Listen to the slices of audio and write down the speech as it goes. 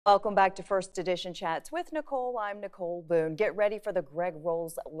Welcome back to First Edition Chats with Nicole. I'm Nicole Boone. Get ready for the Greg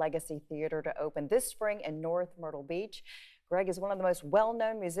Rowles Legacy Theatre to open this spring in North Myrtle Beach. Greg is one of the most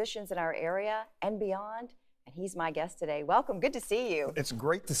well-known musicians in our area and beyond, and he's my guest today. Welcome. Good to see you. It's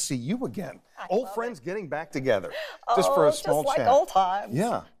great to see you again. I Old love friends it. getting back together just for a small just chat. like old times.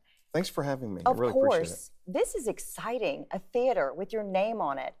 Yeah. Thanks for having me. Of I really appreciate it. course. This is exciting. A theater with your name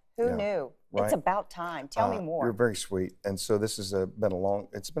on it. Who knew? Right. It's about time. Tell me more. You're very sweet. And so this has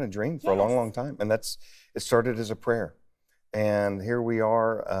it's been a dream for a long, long time. And it started as a prayer. And here we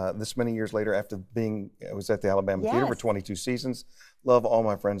are this many years later after I was at the Alabama Theater for 22 seasons. Love all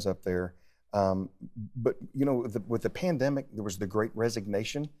my friends up there. But you know, with the pandemic, there was the Great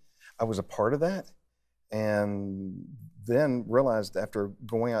Resignation. I was a part of that. And then realized after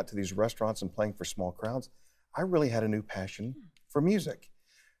going out to these restaurants and playing for small crowds, I really had a new passion for music.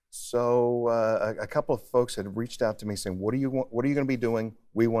 So a couple of folks had reached out to me saying, what are you going to be doing?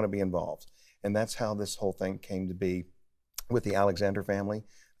 We want to be involved. And that's how this whole thing came to be with the Alexander family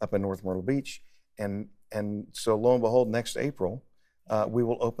up in North Myrtle Beach. And so lo and behold, next April, we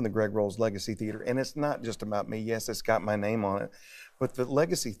will open the Greg Rowles Legacy Theatre. And it's not just about me. Yes, it's got my name on it. But the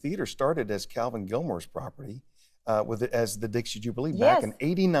Legacy Theatre started as Calvin Gilmore's property as the Dixie Jubilee back in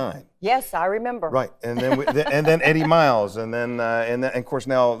 '89. Yes, I remember. Right, and then and then Eddie Miles, and then and of course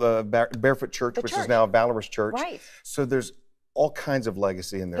now the Barefoot Church, which is now a Valorous Church. Right. So there's all kinds of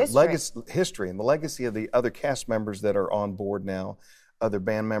legacy in there. History and the legacy of the other cast members that are on board now, other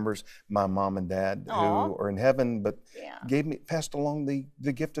band members, my mom and dad who are in heaven, but passed along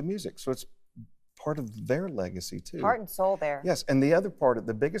the gift of music. So it's part of their legacy too. Heart and soul there. Yes, and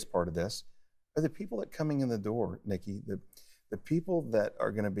the biggest part of this are the people that coming in the door, Nikki, the people that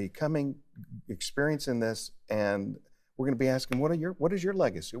are going to be coming, experiencing this, and we're going to be asking, what is your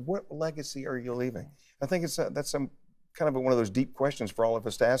legacy? What legacy are you leaving? I think that's some kind of one of those deep questions for all of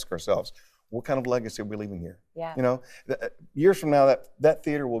us to ask ourselves. What kind of legacy are we leaving here? Yeah. You know, years from now, that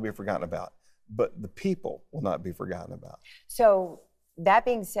theater will be forgotten about, but the people will not be forgotten about. So that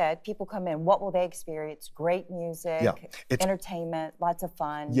being said, people come in, what will they experience? Great music, entertainment, lots of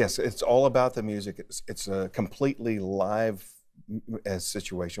fun. Yes, it's all about the music. It's a completely live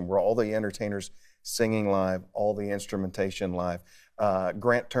situation where all the entertainers singing live, all the instrumentation live.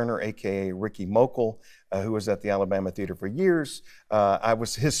 Grant Turner, AKA Ricky Mokel, who was at the Alabama Theater for years. I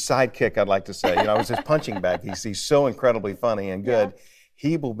was his sidekick, I'd like to say. You know, I was his punching bag. He's so incredibly funny and good. Yeah.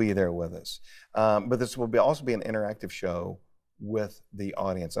 He will be there with us. But this will also be an interactive show with the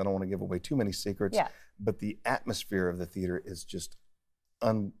audience. I don't want to give away too many secrets, but the atmosphere of the theater is just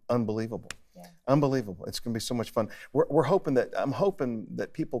unbelievable. Yeah. Unbelievable. It's going to be so much fun. I'm hoping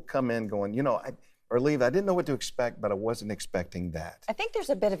that people come in going, you know, or leave. I didn't know what to expect, but I wasn't expecting that. I think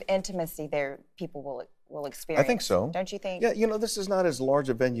there's a bit of intimacy there people will experience. I think so. Don't you think? Yeah, you know, this is not as large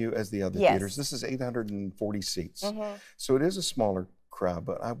a venue as the other theaters. This is 840 seats. So it is a smaller crowd,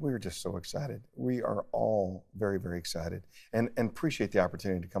 but we're just so excited. We are all very, very excited and appreciate the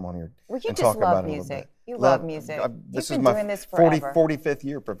opportunity to come on here and talk about it a little bit. You love music. This You've is been my doing this forever. 45th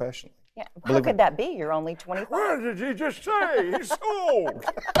year professionally. Yeah. How could that be? You're only 25. What did he just say? He's old.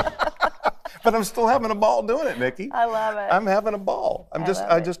 But I'm still having a ball doing it, Nikki. I love it. I'm having a ball.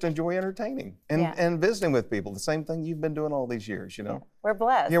 I just enjoy entertaining and visiting with people. The same thing you've been doing all these years, you know. Yeah. We're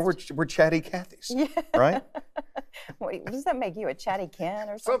blessed. Yeah, we're chatty Cathys, right? Wait, does that make you a chatty Ken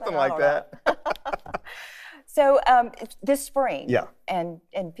or something? Something like that. So this spring,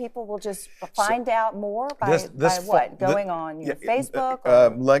 and people will just find out more by what? Going on your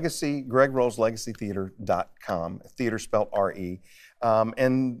Facebook? Legacy, Greg Rowles Legacy Theatre.com, theater spelled R-E.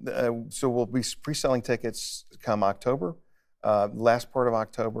 So we'll be pre-selling tickets come October, last part of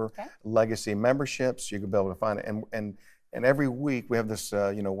October. Legacy memberships, you can be able to find it. And every week we have this,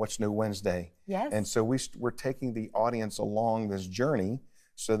 you know, What's New Wednesday. Yes. And so we're taking the audience along this journey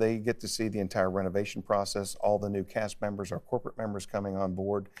so they get to see the entire renovation process, all the new cast members, our corporate members coming on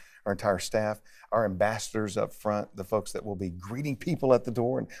board, our entire staff, our ambassadors up front, the folks that will be greeting people at the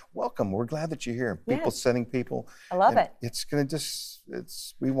door and welcome. We're glad that you're here. People setting people. I love it. It's going to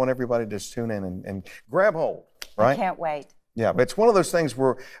we want everybody to just tune in and grab hold, right? I can't wait. Yeah, but it's one of those things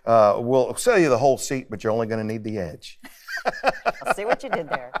where we'll sell you the whole seat, but you're only going to need the edge. I'll see what you did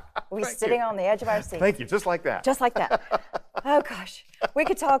there. We're sitting on the edge of our seat. Thank you, just like that. Just like that. Oh, gosh. We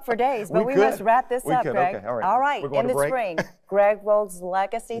could talk for days, but we must wrap this up, Greg. Okay, all right. All right. In the spring, Greg Rowles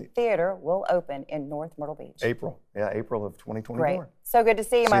Legacy Theatre will open in North Myrtle Beach. April of 2024. Great. So good to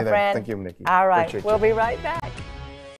see you, my friend. Thank you, Nikki. All right. We'll be right back.